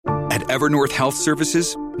At Evernorth Health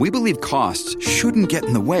Services, we believe costs shouldn't get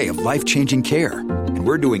in the way of life-changing care, and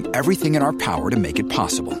we're doing everything in our power to make it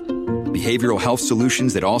possible. Behavioral health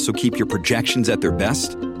solutions that also keep your projections at their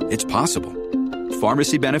best? It's possible.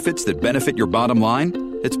 Pharmacy benefits that benefit your bottom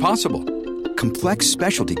line? It's possible. Complex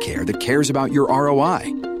specialty care that cares about your ROI?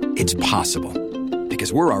 It's possible.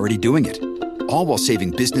 Because we're already doing it. All while saving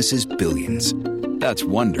businesses billions. That's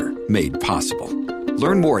Wonder made possible.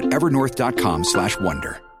 Learn more at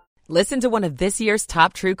evernorth.com/wonder. Listen to one of this year's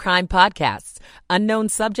top true crime podcasts. Unknown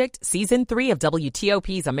Subject, Season 3 of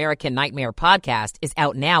WTOP's American Nightmare podcast is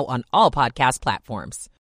out now on all podcast platforms.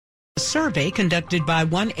 A survey conducted by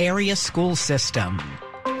One Area School System.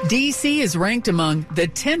 D.C. is ranked among the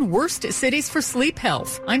 10 worst cities for sleep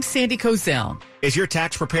health. I'm Sandy Kozel. Is your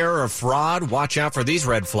tax preparer a fraud? Watch out for these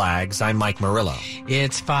red flags. I'm Mike Murillo.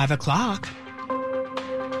 It's 5 o'clock.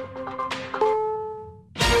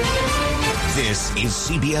 This is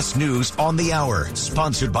CBS News on the Hour,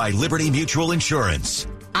 sponsored by Liberty Mutual Insurance.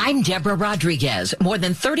 I'm Deborah Rodriguez. More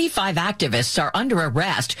than 35 activists are under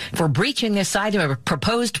arrest for breaching the site of a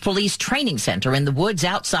proposed police training center in the woods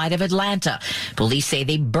outside of Atlanta. Police say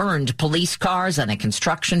they burned police cars and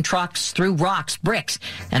construction trucks, threw rocks, bricks,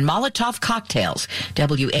 and Molotov cocktails.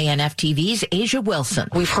 WANF-TV's Asia Wilson.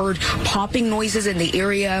 We've heard popping noises in the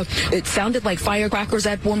area. It sounded like firecrackers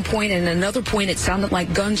at one point, and at another point it sounded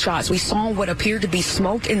like gunshots. We saw what appeared to be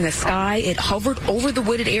smoke in the sky. It hovered over the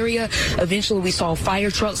wooded area. Eventually we saw fire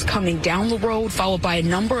trucks coming down the road, followed by a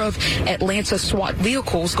number of Atlanta SWAT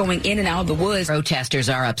vehicles going in and out of the woods. Protesters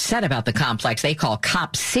are upset about the complex they call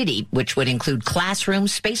Cop City, which would include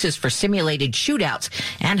classrooms, spaces for simulated shootouts,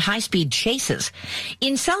 and high-speed chases.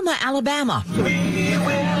 In Selma, Alabama,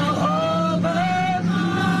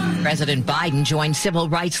 President Biden joined civil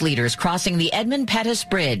rights leaders crossing the Edmund Pettus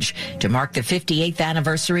Bridge to mark the 58th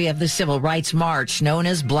anniversary of the Civil Rights March, known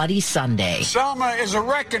as Bloody Sunday. Selma is a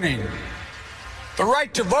reckoning. The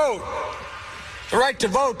right to vote,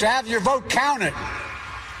 to have your vote counted,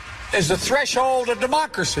 is the threshold of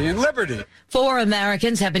democracy and liberty. 4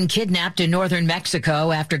 Americans have been kidnapped in northern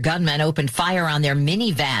Mexico after gunmen opened fire on their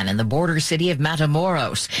minivan in the border city of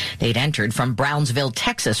Matamoros. They'd entered from Brownsville,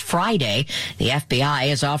 Texas, Friday. The FBI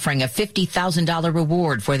is offering a $50,000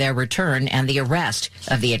 reward for their return and the arrest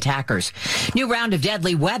of the attackers. New round of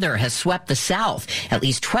deadly weather has swept the South. At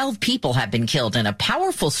least 12 people have been killed in a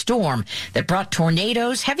powerful storm that brought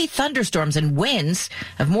tornadoes, heavy thunderstorms, and winds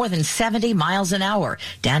of more than 70 miles an hour.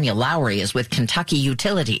 Daniel Lowry is with Kentucky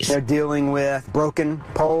Utilities. They're dealing with broken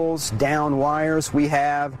poles, down wires. We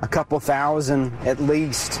have a couple thousand, at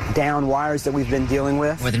least, down wires that we've been dealing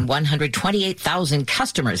with. More than 128,000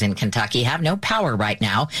 customers in Kentucky have no power right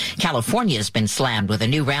now. California has been slammed with a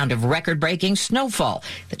new round of record-breaking snowfall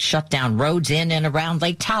that shut down roads in and around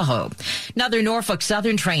Lake Tahoe. Another Norfolk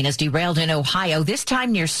Southern train is derailed in Ohio, this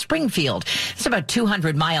time near Springfield. It's about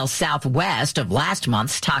 200 miles southwest of last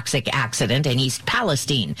month's toxic accident in East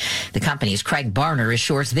Palestine. The company's Craig Barner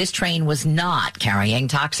assures this train was not carrying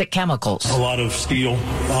toxic chemicals. A lot of steel,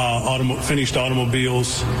 finished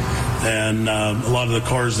automobiles, and a lot of the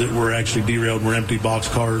cars that were actually derailed were empty box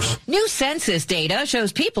cars. New census data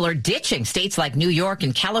shows people are ditching states like New York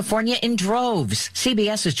and California in droves.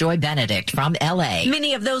 CBS's Joy Benedict from L.A.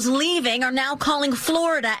 Many of those leaving are now calling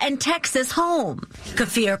Florida and Texas home.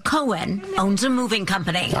 Kafir Cohen owns a moving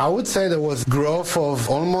company. I would say there was growth of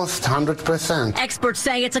almost 100%. Experts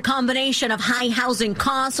say it's a combination of high housing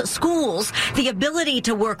costs, schools, the ability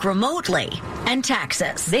to work remotely, and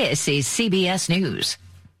taxes. This is CBS News.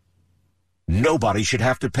 Nobody should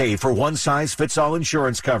have to pay for one-size-fits-all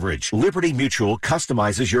insurance coverage. Liberty Mutual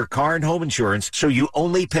customizes your car and home insurance so you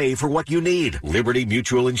only pay for what you need. Liberty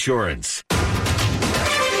Mutual Insurance. It's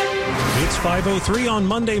 5:03 on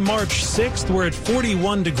Monday, March 6th. We're at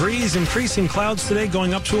 41 degrees, increasing clouds today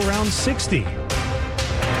going up to around 60.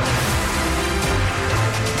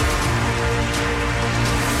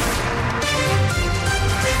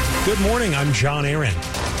 Good morning, I'm John Aaron.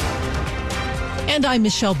 And I'm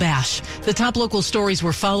Michelle Bash. The top local stories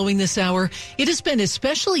we're following this hour. It has been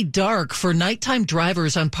especially dark for nighttime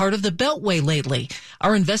drivers on part of the Beltway lately.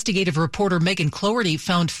 Our investigative reporter Megan Cloherty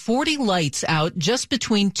found 40 lights out just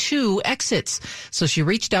between 2 exits. So she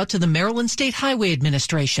reached out to the Maryland State Highway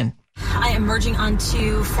Administration. I am merging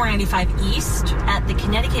onto 495 East at the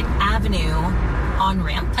Connecticut Avenue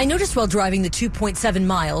on-ramp. I noticed while driving the 2.7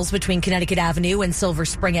 miles between Connecticut Avenue and Silver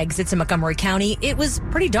Spring exits in Montgomery County, it was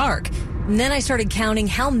pretty dark. And then I started counting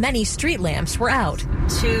how many street lamps were out.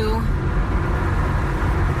 2,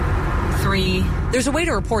 3, 3. There's a way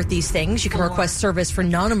to report these things. You can request service for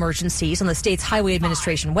non-emergencies on the state's Highway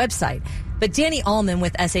Administration website. But Danny Allman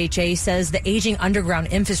with SHA says the aging underground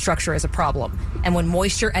infrastructure is a problem. And when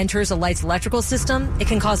moisture enters a light's electrical system, it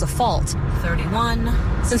can cause a fault.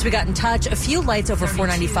 31. Since we got in touch, a few lights over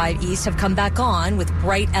 495 East have come back on with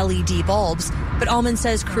bright LED bulbs. But Allman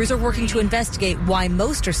says crews are working to investigate why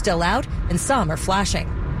most are still out and some are flashing.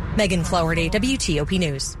 Megan Flaherty, WTOP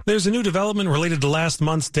News. There's a new development related to last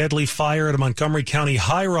month's deadly fire at a Montgomery County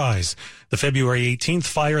high-rise. The February 18th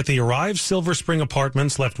fire at the Arrive Silver Spring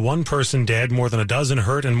Apartments left one person dead, more than a dozen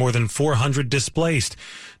hurt, and more than 400 displaced.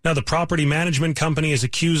 Now, the property management company is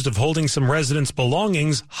accused of holding some residents'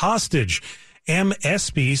 belongings hostage.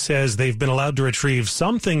 MSP says they've been allowed to retrieve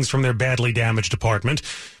some things from their badly damaged apartment,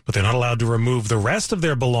 but they're not allowed to remove the rest of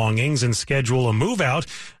their belongings and schedule a move-out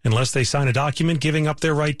unless they sign a document giving up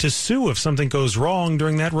their right to sue if something goes wrong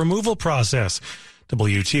during that removal process.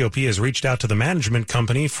 WTOP has reached out to the management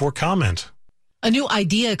company for comment. A new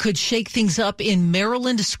idea could shake things up in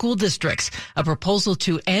Maryland school districts. A proposal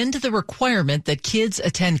to end the requirement that kids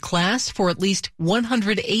attend class for at least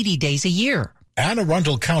 180 days a year. Anne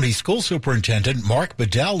Arundel County School Superintendent Mark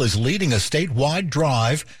Bedell is leading a statewide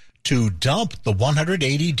drive to dump the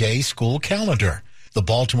 180-day school calendar. The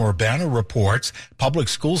Baltimore Banner reports public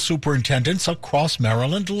school superintendents across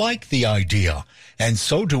Maryland like the idea, and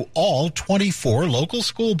so do all 24 local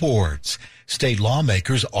school boards. State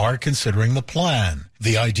lawmakers are considering the plan.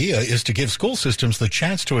 The idea is to give school systems the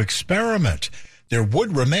chance to experiment. There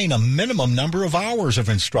would remain a minimum number of hours of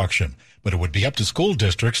instruction, but it would be up to school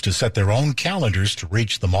districts to set their own calendars to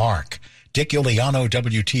reach the mark. Dick Iuliano,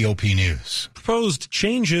 WTOP News. Proposed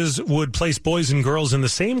changes would place boys and girls in the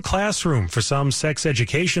same classroom for some sex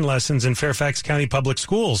education lessons in Fairfax County Public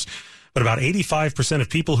Schools. But about 85% of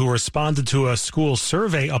people who responded to a school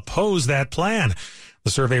survey oppose that plan.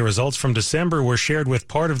 The survey results from December were shared with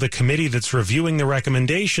part of the committee that's reviewing the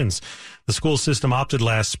recommendations. The school system opted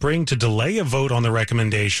last spring to delay a vote on the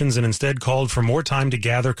recommendations and instead called for more time to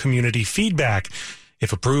gather community feedback.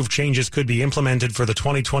 If approved, changes could be implemented for the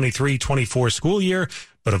 2023-24 school year,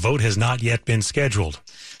 but a vote has not yet been scheduled.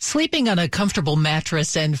 Sleeping on a comfortable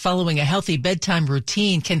mattress and following a healthy bedtime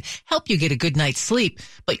routine can help you get a good night's sleep,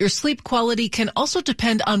 but your sleep quality can also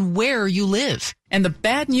depend on where you live. And the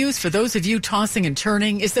bad news for those of you tossing and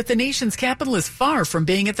turning is that the nation's capital is far from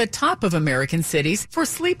being at the top of American cities for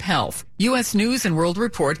sleep health. U.S. News and World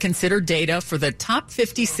Report considered data for the top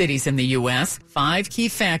 50 cities in the U.S. 5 key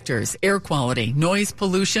factors: air quality, noise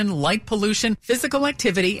pollution, light pollution, physical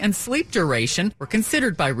activity, and sleep duration were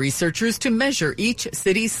considered by researchers to measure each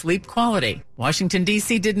city's sleep quality. Washington,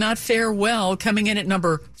 D.C. did not fare well, coming in at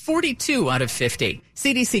number 42 out of 50.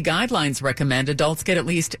 CDC guidelines recommend adults get at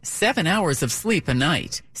least 7 hours of sleep a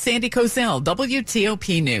night. Sandy Kozel,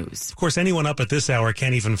 WTOP News. Of course, anyone up at this hour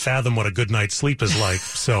can't even fathom what a good night's sleep is like,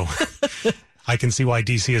 so I can see why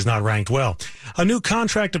D.C. is not ranked well. A new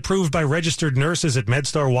contract approved by registered nurses at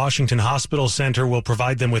MedStar Washington Hospital Center will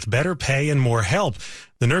provide them with better pay and more help.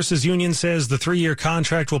 The nurses union says the 3-year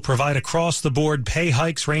contract will provide across-the-board pay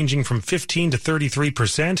hikes ranging from 15% to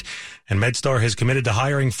 33%, and MedStar has committed to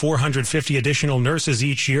hiring 450 additional nurses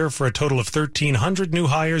each year for a total of 1,300 new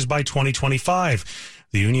hires by 2025.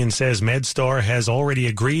 The union says MedStar has already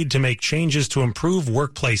agreed to make changes to improve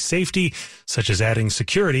workplace safety, such as adding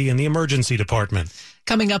security in the emergency department.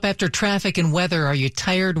 Coming up after traffic and weather, are you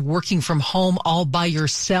tired working from home all by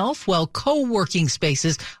yourself? Well, co-working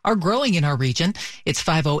spaces are growing in our region. It's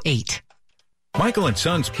 5:08. Michael &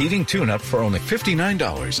 Son's heating tune-up for only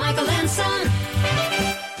 $59. Michael & Son.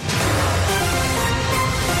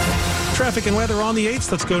 Traffic and weather on the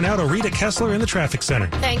 8th. Let's go now to Rita Kessler in the traffic center.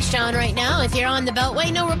 Thanks, John. Right now, if you're on the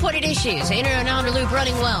Beltway, no reported issues. Inner and outer loop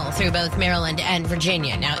running well through both Maryland and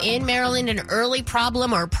Virginia. Now, in Maryland, an early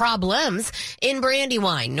problem or problems in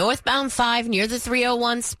Brandywine. Northbound 5 near the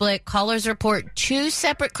 301 split. Callers report 2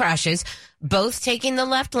 separate crashes, both taking the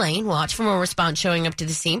left lane. Watch for more response showing up to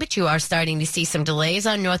the scene, but you are starting to see some delays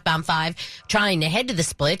on northbound 5 trying to head to the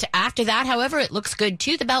split. After that, however, it looks good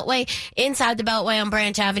to the Beltway. Inside the Beltway on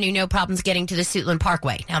Branch Avenue, no problems getting to the Suitland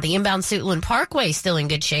Parkway. Now, the inbound Suitland Parkway still in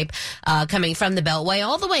good shape, coming from the Beltway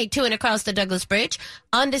all the way to and across the Douglas Bridge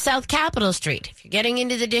onto South Capitol Street. If you're getting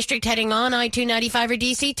into the district heading on I-295 or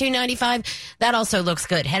DC 295, that also looks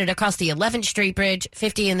good. Headed across the 11th Street Bridge,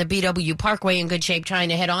 50 in the BW Parkway in good shape, trying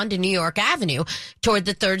to head on to New York Avenue toward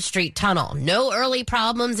the 3rd Street Tunnel. No early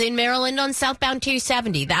problems in Maryland on southbound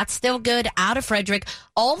 270. That's still good out of Frederick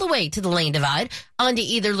all the way to the lane divide onto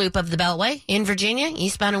either loop of the Beltway. In Virginia,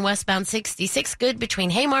 eastbound and westbound 66 good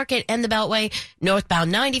between Haymarket and the Beltway.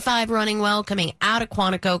 Northbound 95 running well coming out of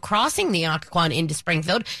Quantico, crossing the Occoquan into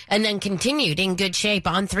Springfield, and then continued in good shape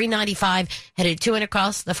on 395 headed to and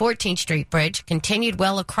across the 14th Street Bridge. Continued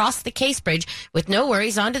well across the Case Bridge with no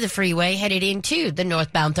worries onto the freeway headed into the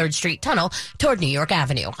northbound 3rd Street Tunnel toward New York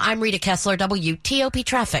Avenue. I'm Rita Kessler, WTOP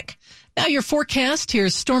Traffic. Now your forecast.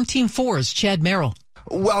 Here's Storm Team 4's Chad Merrill.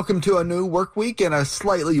 Welcome to a new work week and a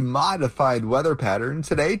slightly modified weather pattern.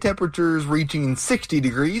 Today, temperatures reaching 60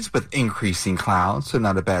 degrees with increasing clouds, so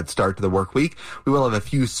not a bad start to the work week. We will have a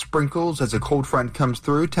few sprinkles as a cold front comes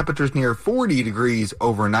through. Temperatures near 40 degrees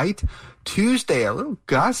overnight. Tuesday, a little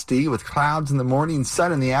gusty with clouds in the morning,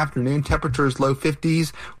 sun in the afternoon, temperatures low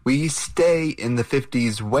 50s. We stay in the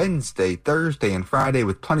 50s Wednesday, Thursday, and Friday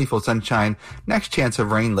with plentiful sunshine. Next chance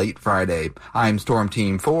of rain late Friday. I'm Storm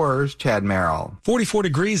Team 4's Chad Merrill. 44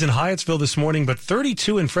 degrees in Hyattsville this morning, but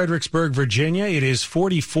 32 in Fredericksburg, Virginia. It is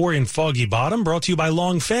 44 in Foggy Bottom, brought to you by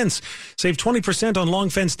Long Fence. Save 20% on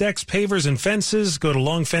Long Fence decks, pavers, and fences. Go to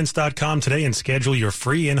longfence.com today and schedule your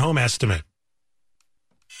free in-home estimate.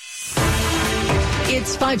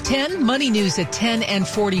 It's 5:10, Money News at 10 and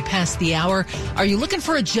 40 past the hour. Are you looking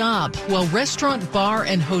for a job? Well, restaurant, bar,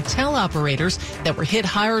 and hotel operators that were hit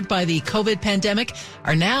hard by the COVID pandemic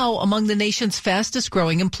are now among the nation's fastest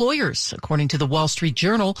growing employers, according to the Wall Street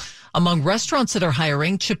Journal. Among restaurants that are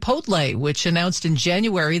hiring, Chipotle, which announced in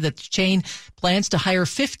January that the chain plans to hire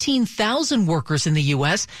 15,000 workers in the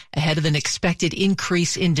U.S. ahead of an expected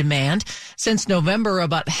increase in demand. Since November,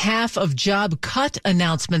 about half of job cut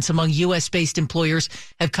announcements among U.S.-based employers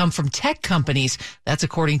have come from tech companies. That's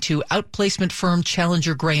according to outplacement firm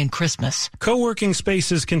Challenger Gray & Christmas. Co-working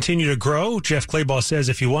spaces continue to grow. Jeff Claybaugh says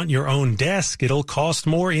if you want your own desk, it'll cost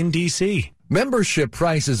more in D.C. Membership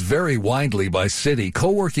prices vary widely by city.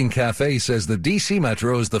 Co-working Cafe says the D.C.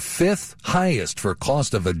 Metro is the 5th highest for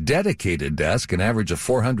cost of a dedicated desk, an average of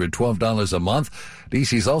 $412 a month.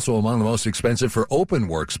 D.C. is also among the most expensive for open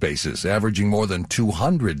workspaces, averaging more than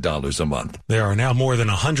 $200 a month. There are now more than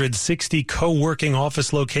 160 co-working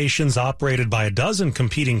office locations operated by a dozen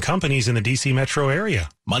competing companies in the D.C. metro area.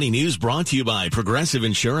 Money News brought to you by Progressive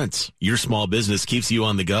Insurance. Your small business keeps you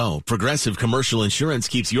on the go. Progressive Commercial Insurance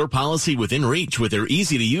keeps your policy within reach with their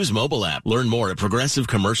easy-to-use mobile app. Learn more at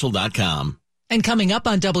progressivecommercial.com. And coming up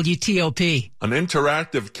on WTOP. An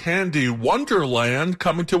interactive candy wonderland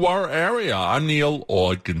coming to our area. I'm Neil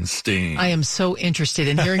Augenstein. I am so interested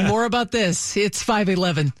in hearing more about this. It's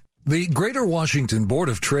 5:11. The Greater Washington Board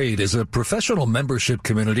of Trade is a professional membership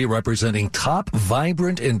community representing top,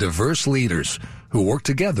 vibrant, and diverse leaders who work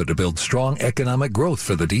together to build strong economic growth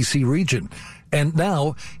for the D.C. region. And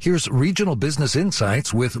now, here's Regional Business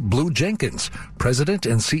Insights with Blue Jenkins, President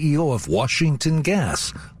and CEO of Washington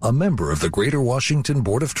Gas, a member of the Greater Washington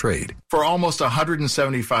Board of Trade. For almost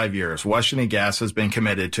 175 years, Washington Gas has been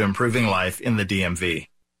committed to improving life in the DMV.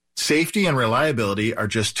 Safety and reliability are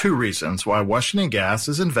just two reasons why Washington Gas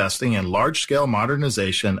is investing in large-scale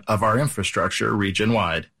modernization of our infrastructure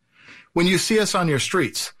region-wide. When you see us on your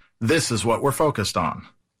streets, this is what we're focused on.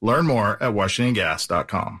 Learn more at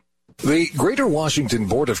WashingtonGas.com. The Greater Washington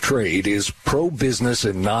Board of Trade is pro-business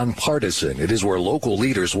and nonpartisan. It is where local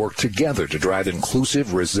leaders work together to drive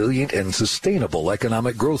inclusive, resilient, and sustainable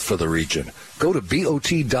economic growth for the region. Go to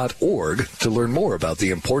BOT.org to learn more about the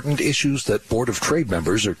important issues that Board of Trade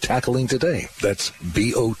members are tackling today. That's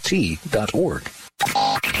BOT.org.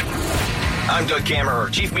 I'm Doug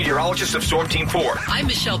Kammerer, Chief Meteorologist of Storm Team 4. I'm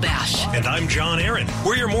Michelle Bash. And I'm John Aaron.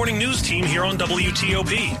 We're your morning news team here on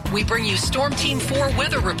WTOP. We bring you Storm Team 4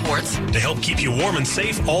 weather reports to help keep you warm and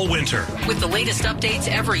safe all winter. With the latest updates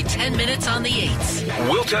every 10 minutes on the 8s.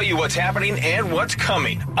 We'll tell you what's happening and what's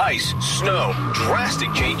coming. Ice, snow,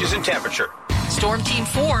 drastic changes in temperature. Storm Team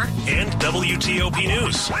 4 and WTOP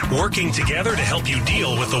News, working together to help you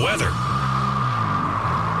deal with the weather.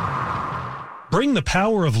 Bring the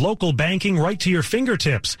power of local banking right to your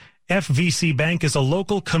fingertips. FVC Bank is a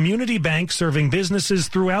local community bank serving businesses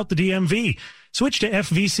throughout the DMV. Switch to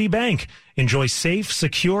FVC Bank. Enjoy safe,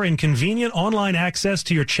 secure, and convenient online access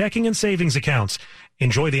to your checking and savings accounts.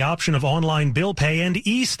 Enjoy the option of online bill pay and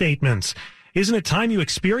e-statements. Isn't it time you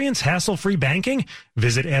experience hassle-free banking?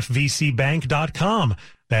 Visit FVCbank.com.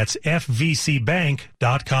 That's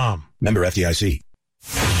FVCbank.com. Member FDIC.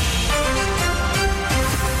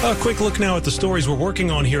 A quick look now at the stories we're working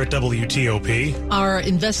on here at WTOP. Our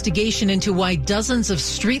investigation into why dozens of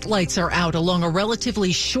streetlights are out along a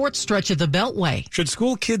relatively short stretch of the Beltway. Should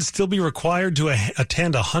school kids still be required to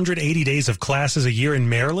attend 180 days of classes a year in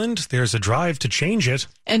Maryland? There's a drive to change it.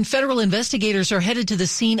 And federal investigators are headed to the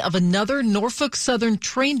scene of another Norfolk Southern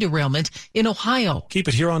train derailment in Ohio. Keep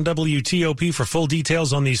it here on WTOP for full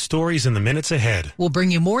details on these stories in the minutes ahead. We'll bring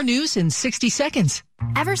you more news in 60 seconds.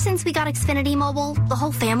 Ever since we got Xfinity Mobile, the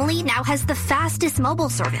whole family now has the fastest mobile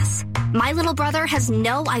service. My little brother has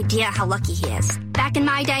no idea how lucky he is. Back in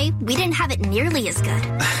my day, we didn't have it nearly as good.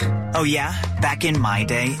 Oh yeah? Back in my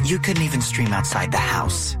day, you couldn't even stream outside the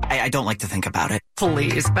house. I don't like to think about it.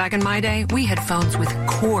 Please, back in my day, we had phones with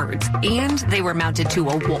cords, and they were mounted to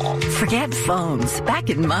a wall. Forget phones. Back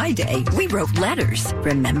in my day, we wrote letters.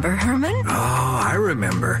 Remember, Herman? Oh, I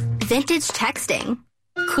remember. Vintage texting.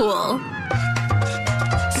 Cool.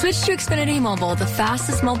 Switch to Xfinity Mobile, the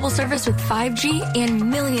fastest mobile service with 5G and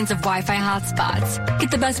millions of Wi-Fi hotspots. Get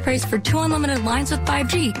the best price for 2 unlimited lines with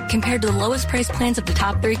 5G compared to the lowest price plans of the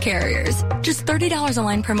top 3 carriers. Just $30 a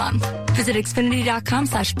line per month. Visit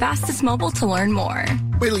Xfinity.com/fastestmobile to learn more.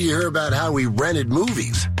 Wait till you hear about how we rented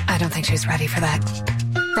movies. I don't think she's ready for that.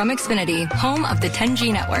 From Xfinity, home of the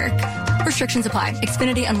 10G network. Restrictions apply.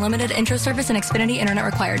 Xfinity Unlimited intro service and Xfinity Internet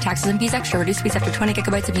required. Taxes and fees extra. Reduced speeds after 20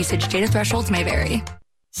 gigabytes of usage. Data thresholds may vary.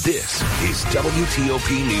 This is WTOP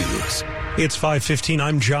News. It's 5:15.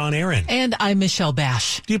 I'm John Aaron. And I'm Michelle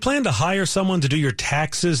Bash. Do you plan to hire someone to do your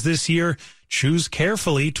taxes this year? Choose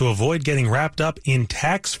carefully to avoid getting wrapped up in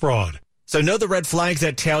tax fraud. So know the red flags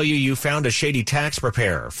that tell you found a shady tax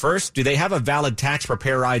preparer. First, do they have a valid tax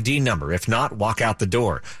preparer ID number? If not, walk out the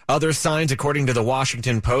door. Other signs, according to the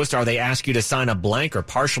Washington Post, are they ask you to sign a blank or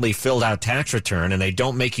partially filled out tax return and they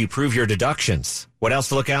don't make you prove your deductions. What else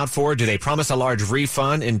to look out for? Do they promise a large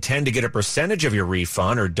refund, intend to get a percentage of your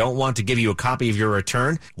refund, or don't want to give you a copy of your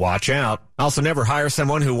return? Watch out. Also, never hire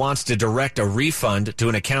someone who wants to direct a refund to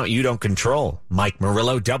an account you don't control. Mike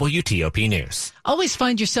Murillo, WTOP News. Always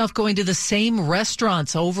find yourself going to the same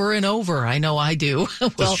restaurants over and over. I know I do.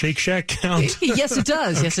 Does Shake Shack count? Yes, it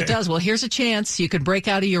does. Okay. Yes, it does. Well, here's a chance you could break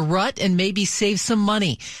out of your rut and maybe save some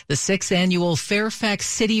money. The 6th annual Fairfax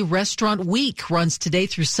City Restaurant Week runs today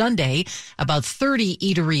through Sunday. About 30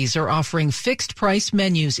 eateries are offering fixed price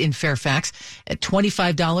menus in Fairfax at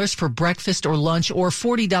 $25 for breakfast or lunch or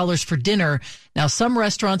 $40 for dinner. Now, some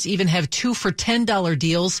restaurants even have 2 for $10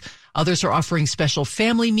 deals. Others are offering special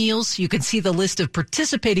family meals. You can see the list of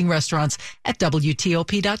participating restaurants at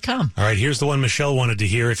WTOP.com. All right, here's the one Michelle wanted to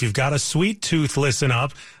hear. If you've got a sweet tooth, listen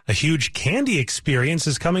up. A huge candy experience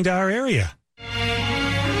is coming to our area.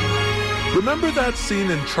 Remember that scene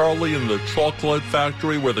in Charlie and the Chocolate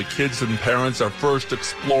Factory where the kids and parents are first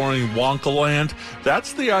exploring Wonkaland?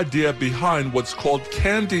 That's the idea behind what's called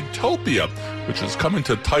Candytopia, which is coming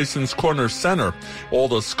to Tyson's Corner Center. All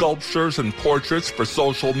the sculptures and portraits for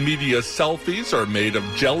social media selfies are made of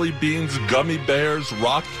jelly beans, gummy bears,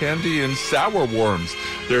 rock candy, and sour worms.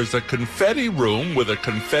 There's a confetti room with a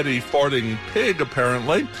confetti farting pig,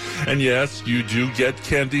 apparently. And yes, you do get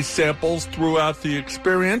candy samples throughout the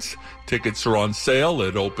experience. Tickets are on sale.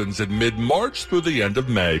 It opens in mid-March through the end of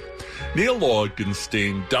May. Neil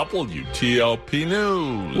Augenstein, WTOP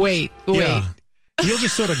News. Wait. Yeah. Neil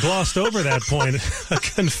just sort of glossed over that point. A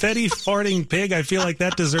confetti farting pig, I feel like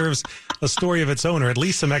that deserves a story of its own, or at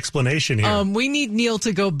least some explanation here. We need Neil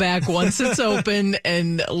to go back once it's open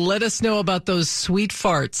and let us know about those sweet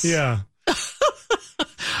farts. Yeah.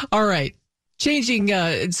 All right. Switching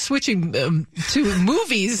to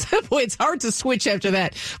movies. Boy, it's hard to switch after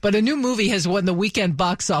that. But a new movie has won the weekend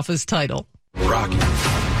box office title. Rocky.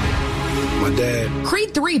 My dad.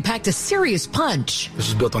 Creed 3 packed a serious punch. This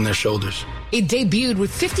is built on their shoulders. It debuted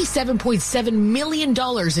with $57.7 million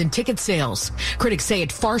in ticket sales. Critics say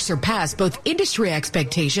it far surpassed both industry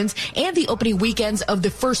expectations and the opening weekends of the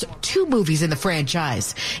first 2 movies in the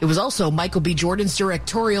franchise. It was also Michael B. Jordan's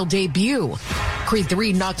directorial debut. Creed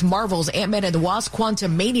 3 knocked Marvel's Ant-Man and the Wasp: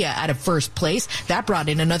 Quantumania out of first place. That brought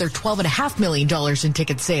in another $12.5 million in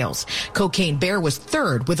ticket sales. Cocaine Bear was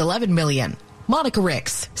third with $11 million. Monica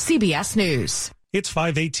Ricks, CBS News. It's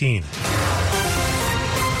 5:18.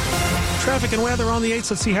 Traffic and weather on the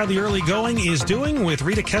 8th. Let's see how the early going is doing with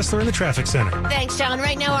Rita Kessler in the traffic center. Thanks, John.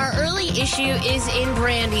 Right now, our early issue is in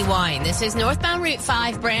Brandywine. This is northbound Route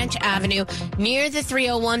 5, Branch Avenue, near the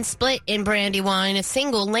 301 split in Brandywine. A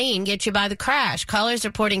single lane gets you by the crash. Callers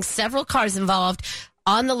reporting several cars involved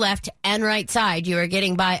on the left and right side. You are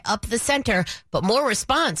getting by up the center, but more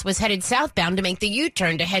response was headed southbound to make the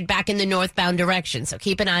U-turn to head back in the northbound direction. So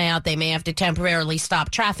keep an eye out. They may have to temporarily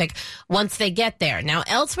stop traffic once they get there. Now,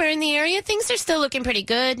 elsewhere in the area, things are still looking pretty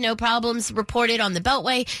good. No problems reported on the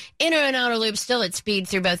Beltway. Inner and outer loop still at speed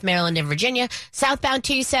through both Maryland and Virginia. Southbound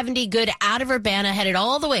 270 good out of Urbana, headed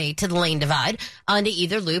all the way to the lane divide onto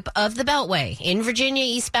either loop of the Beltway. In Virginia,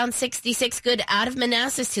 eastbound 66 good out of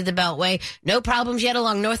Manassas to the Beltway. No problems yet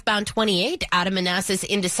along northbound 28 out of Manassas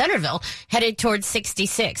into Centerville, headed towards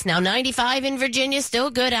 66. Now 95 in Virginia, still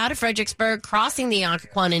good out of Fredericksburg, crossing the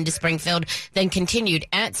Occoquan into Springfield, then continued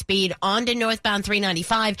at speed onto northbound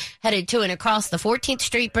 395, headed to and across the 14th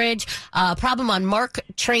Street Bridge. Problem on MARC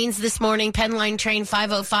trains this morning. Penn Line train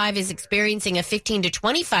 505 is experiencing a 15 to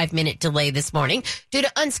 25 minute delay this morning due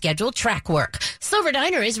to unscheduled track work. Silver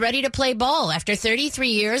Diner is ready to play ball. After 33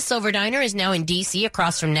 years, Silver Diner is now in D.C.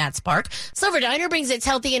 across from Nats Park. Silver Diner brings its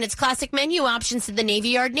healthy and its classic menu options to the Navy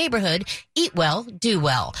Yard neighborhood. Eat well, do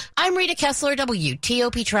well. I'm Rita Kessler,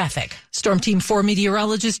 WTOP Traffic. Storm Team 4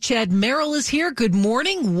 meteorologist Chad Merrill is here. Good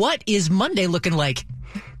morning. What is Monday looking like?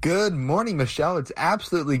 Good morning, Michelle. It's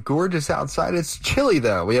absolutely gorgeous outside. It's chilly,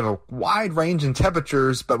 though. We have a wide range in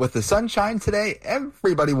temperatures, but with the sunshine today,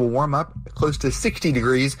 everybody will warm up close to 60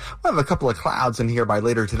 degrees. We'll have a couple of clouds in here by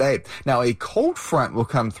later today. Now, a cold front will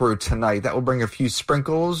come through tonight. That will bring a few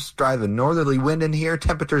sprinkles, drive a northerly wind in here,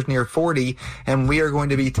 temperatures near 40, and we are going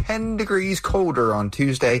to be 10 degrees colder on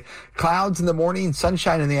Tuesday. Clouds in the morning,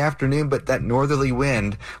 sunshine in the afternoon, but that northerly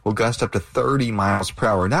wind will gust up to 30 miles per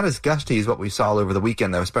hour. Not as gusty as what we saw over the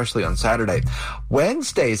weekend, though, especially on Saturday.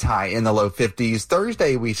 Wednesday's high in the low 50s.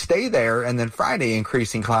 Thursday, we stay there, and then Friday,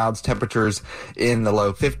 increasing clouds, temperatures in the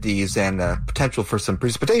low 50s, and potential for some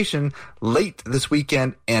precipitation late this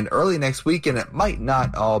weekend and early next weekend. It might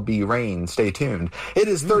not all be rain. Stay tuned. It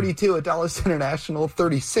is 32 at Dulles International,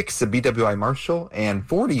 36 at BWI Marshall, and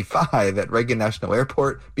 45 at Reagan National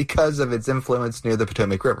Airport because of its influence near the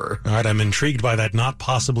Potomac River. All right, I'm intrigued by that not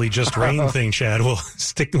possibly just rain thing, Chad. We'll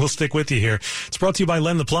stick with you here. It's brought to you by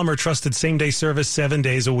Len the Plumber, trusted same-day service 7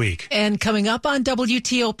 days a week. And coming up on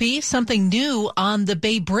WTOP, something new on the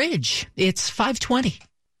Bay Bridge. It's 5:20.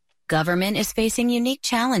 Government is facing unique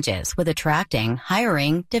challenges with attracting,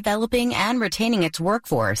 hiring, developing, and retaining its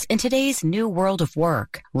workforce in today's new world of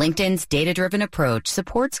work. LinkedIn's data-driven approach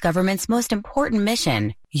supports government's most important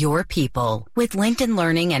mission, your people. With LinkedIn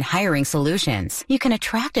Learning and Hiring Solutions, you can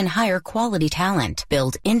attract and hire quality talent,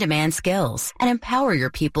 build in-demand skills, and empower your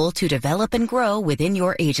people to develop and grow within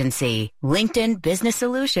your agency. LinkedIn Business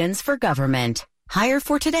Solutions for Government. Hire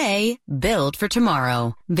for today, build for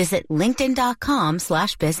tomorrow. Visit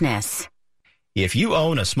linkedin.com/business. If you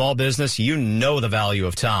own a small business, you know the value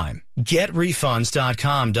of time.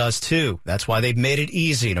 GetRefunds.com does too. That's why they've made it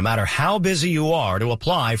easy, no matter how busy you are, to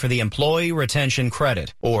apply for the Employee Retention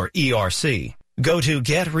Credit, or ERC. Go to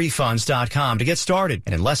GetRefunds.com to get started,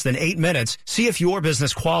 and in less than 8 minutes, see if your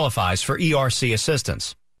business qualifies for ERC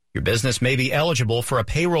assistance. Your business may be eligible for a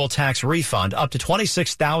payroll tax refund up to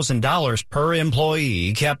 $26,000 per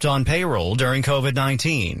employee kept on payroll during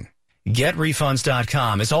COVID-19.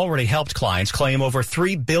 GetRefunds.com has already helped clients claim over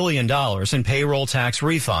 $3 billion in payroll tax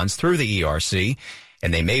refunds through the ERC,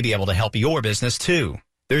 and they may be able to help your business too.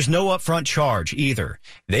 There's no upfront charge either.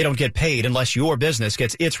 They don't get paid unless your business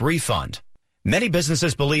gets its refund. Many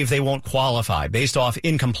businesses believe they won't qualify based off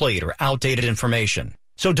incomplete or outdated information.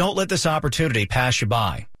 So don't let this opportunity pass you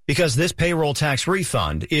by, because this payroll tax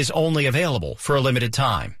refund is only available for a limited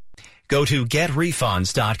time. Go to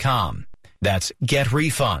GetRefunds.com. That's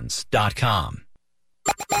GetRefunds.com.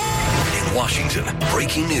 In Washington,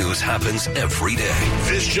 breaking news happens every day.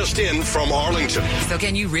 This just in from Arlington. So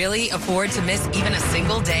can you really afford to miss even a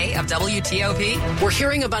single day of WTOP? We're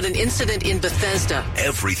hearing about an incident in Bethesda.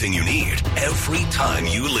 Everything you need, every time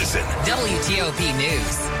you listen. WTOP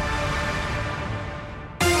News.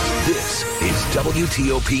 This is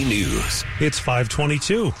WTOP News. It's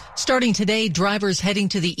 5:22. Starting today, drivers heading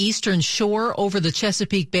to the eastern shore over the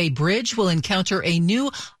Chesapeake Bay Bridge will encounter a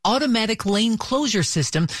new automatic lane closure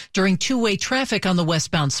system during two-way traffic on the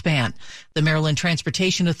westbound span. The Maryland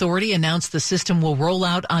Transportation Authority announced the system will roll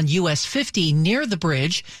out on US 50 near the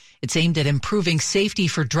bridge. It's aimed at improving safety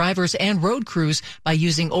for drivers and road crews by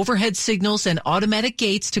using overhead signals and automatic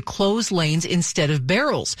gates to close lanes instead of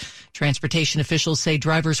barrels. Transportation officials say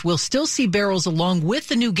drivers will still see barrels along with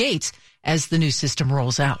the new gates as the new system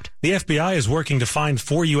rolls out. The FBI is working to find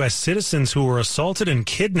 4 U.S. citizens who were assaulted and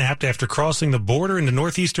kidnapped after crossing the border into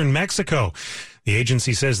northeastern Mexico. The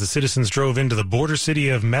agency says the citizens drove into the border city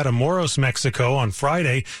of Matamoros, Mexico on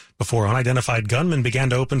Friday before unidentified gunmen began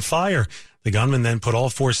to open fire. The gunmen then put all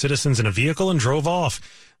 4 citizens in a vehicle and drove off.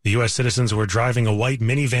 The U.S. citizens were driving a white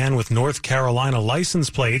minivan with North Carolina license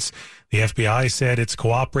plates. The FBI said it's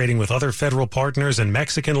cooperating with other federal partners and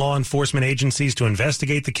Mexican law enforcement agencies to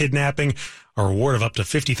investigate the kidnapping. A reward of up to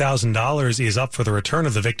 $50,000 is up for the return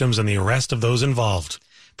of the victims and the arrest of those involved.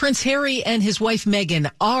 Prince Harry and his wife Meghan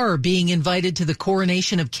are being invited to the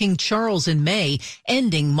coronation of King Charles in May,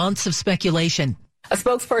 ending months of speculation. A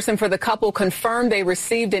spokesperson for the couple confirmed they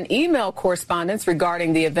received an email correspondence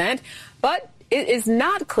regarding the event, but it is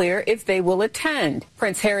not clear if they will attend.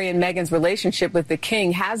 Prince Harry and Meghan's relationship with the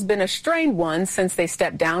king has been a strained one since they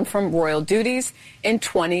stepped down from royal duties in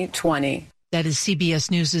 2020. That is CBS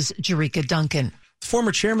News' Jerika Duncan.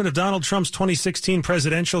 Former chairman of Donald Trump's 2016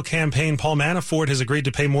 presidential campaign, Paul Manafort, has agreed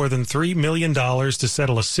to pay more than $3 million to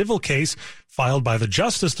settle a civil case filed by the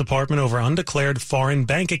Justice Department over undeclared foreign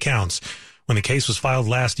bank accounts. When the case was filed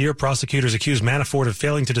last year, prosecutors accused Manafort of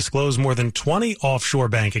failing to disclose more than 20 offshore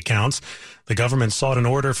bank accounts. The government sought an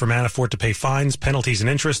order for Manafort to pay fines, penalties, and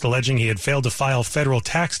interest, alleging he had failed to file federal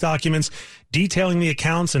tax documents detailing the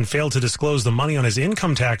accounts and failed to disclose the money on his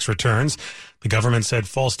income tax returns. The government said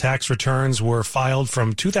false tax returns were filed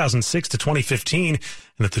from 2006 to 2015 and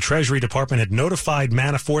that the Treasury Department had notified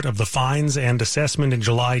Manafort of the fines and assessment in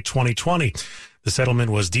July 2020. The settlement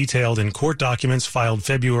was detailed in court documents filed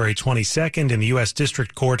February 22nd in the U.S.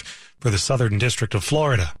 District Court for the Southern District of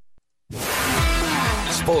Florida.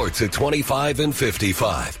 Sports at 25 and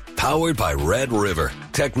 55. Powered by Red River.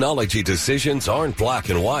 Technology decisions aren't black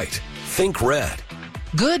and white. Think red.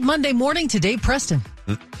 Good Monday morning to Dave Preston.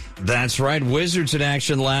 That's right. Wizards in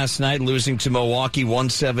action last night, losing to Milwaukee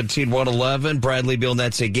 117-111. Bradley Beal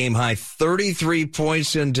Nets a game-high 33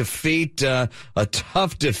 points in defeat. A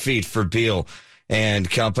tough defeat for Beal and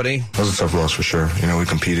company. That was a tough loss for sure. You know, we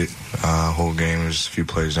competed whole game. There's a few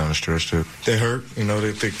plays down the stretch that they hurt. You know,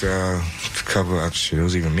 they think a couple of shit. It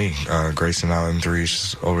was even me. Grayson out in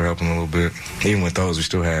threes, over helping a little bit. Even with those, we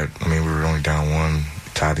still had. I mean, we were only down one.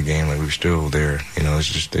 Tied the game, like we were still there. You know,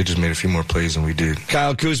 they just made a few more plays than we did.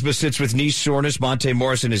 Kyle Kuzma sits with knee soreness. Monte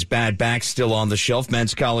Morrison is bad back, still on the shelf.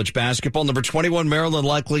 Men's college basketball. Number 21, Maryland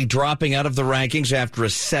likely dropping out of the rankings after a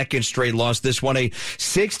second straight loss. This one a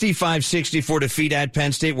 65-64 defeat at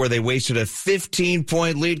Penn State, where they wasted a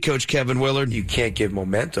 15-point lead. Coach Kevin Willard. You can't give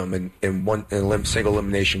momentum in single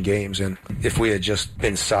elimination games. And if we had just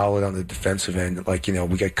been solid on the defensive end, like, you know,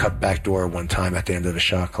 we got cut back door one time at the end of the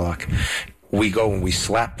shot clock. We go and we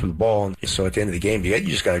slap the ball. So at the end of the game, you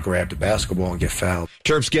just got to grab the basketball and get fouled.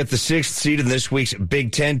 Terps get the 6th seed in this week's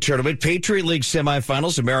Big Ten tournament. Patriot League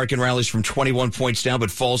semifinals. American rallies from 21 points down,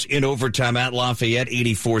 but falls in overtime at Lafayette,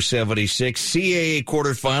 84-76. CAA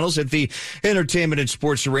quarterfinals at the Entertainment and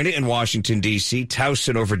Sports Arena in Washington, D.C.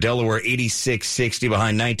 Towson over Delaware, 86-60,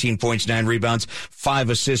 behind 19 points, 9 rebounds, 5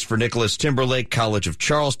 assists for Nicholas Timberlake. College of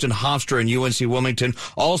Charleston, Hofstra, and UNC Wilmington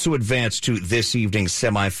also advanced to this evening's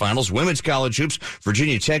semifinals. Women's college hoops.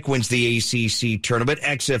 Virginia Tech wins the ACC tournament.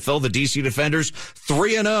 XFL, the DC Defenders,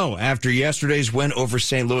 3-0 after yesterday's win over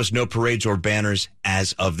St. Louis. No parades or banners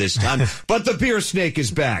as of this time. But the beer snake is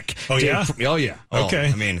back. Oh, yeah? Oh, yeah. Okay.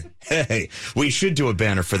 I mean, hey, we should do a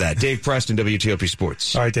banner for that. Dave Preston, WTOP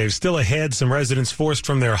Sports. All right, Dave. Still ahead, some residents forced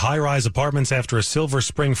from their high-rise apartments after a Silver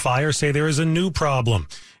Spring fire say there is a new problem.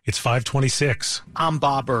 It's 526. I'm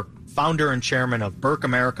Bob Burke, founder and chairman of Burke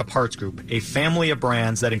America Parts Group, a family of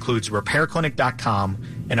brands that includes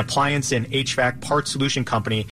RepairClinic.com, an appliance and HVAC parts solution company